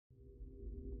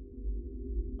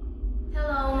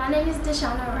name is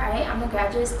Deshauna Wright. I'm a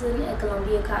graduate student at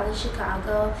Columbia College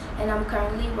Chicago, and I'm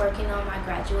currently working on my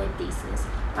graduate thesis.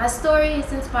 My story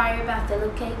is inspired by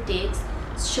Philip K. Dick's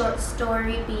short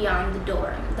story Beyond the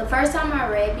Door. The first time I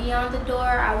read Beyond the Door,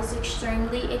 I was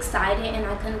extremely excited and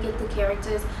I couldn't get the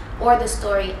characters or the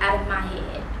story out of my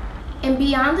head. In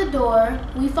Beyond the Door,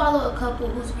 we follow a couple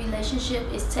whose relationship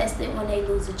is tested when they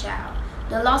lose a child.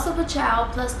 The loss of a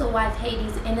child plus the wife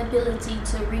Hattie's inability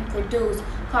to reproduce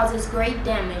causes great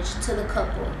damage to the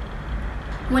couple.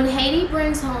 When Hattie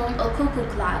brings home a cuckoo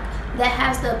clock that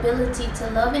has the ability to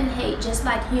love and hate just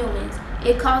like humans,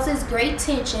 it causes great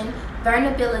tension,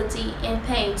 vulnerability, and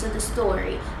pain to the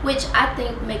story, which I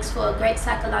think makes for a great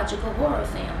psychological horror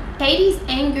film. Hattie's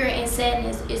anger and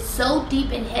sadness is so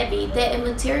deep and heavy that it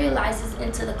materializes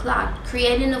into the clock,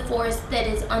 creating a force that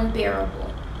is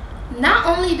unbearable. Not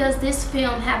only does this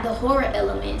film have the horror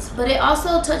elements, but it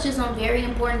also touches on very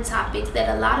important topics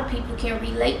that a lot of people can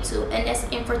relate to, and that's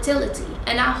infertility.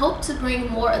 And I hope to bring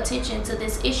more attention to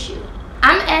this issue.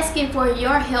 I'm asking for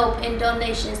your help and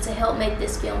donations to help make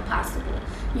this film possible.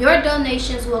 Your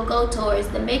donations will go towards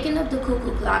the making of the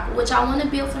cuckoo clock, which I want to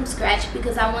build from scratch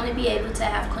because I want to be able to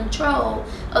have control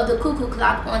of the cuckoo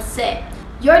clock on set.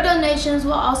 Your donations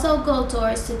will also go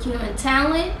towards securing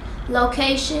talent,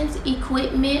 locations,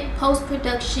 equipment,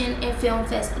 post-production, and film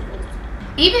festivals.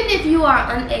 Even if you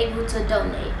are unable to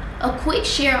donate, a quick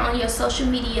share on your social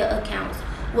media accounts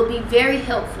will be very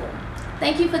helpful.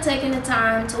 Thank you for taking the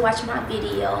time to watch my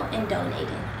video and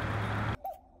donating.